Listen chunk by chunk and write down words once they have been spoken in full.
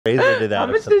Razor did that. How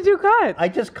much did you cut? I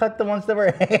just cut the ones that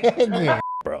were hanging,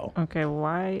 bro. Okay,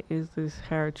 why is this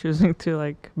hair choosing to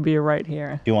like be right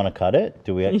here? Do you want to cut it?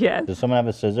 Do we? Yes. Does someone have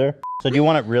a scissor? So do you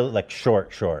want it really like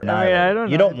short? No, I don't know.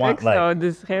 You don't want like. So.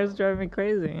 This hair's driving me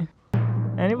crazy.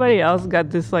 Anybody else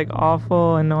got this like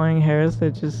awful, annoying hairs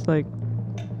that just like?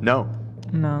 No.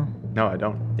 No. No, I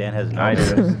don't. Dan has no. I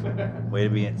do. Way to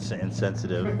be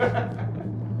insensitive.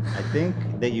 I think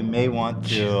that you may want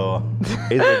to.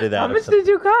 Razor did that. How much did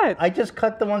you cut? I just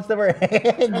cut the ones that were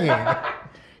hanging.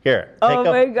 Here. Oh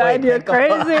my God, you're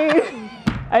crazy.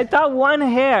 I thought one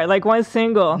hair, like one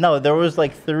single. No, there was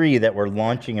like 3 that were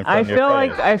launching in front of your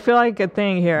face. I feel like a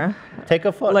thing here. Take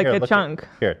a photo. Like here, a chunk.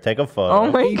 Here, take a photo.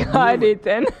 Oh my God,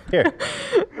 Ethan. Here.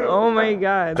 Oh my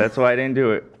God. That's why I didn't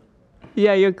do it.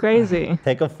 Yeah, you're crazy.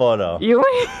 Take a photo.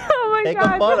 Oh my Take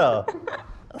God. a photo.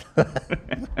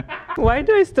 Why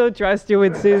do I still trust you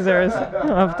with scissors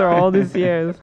after all these years?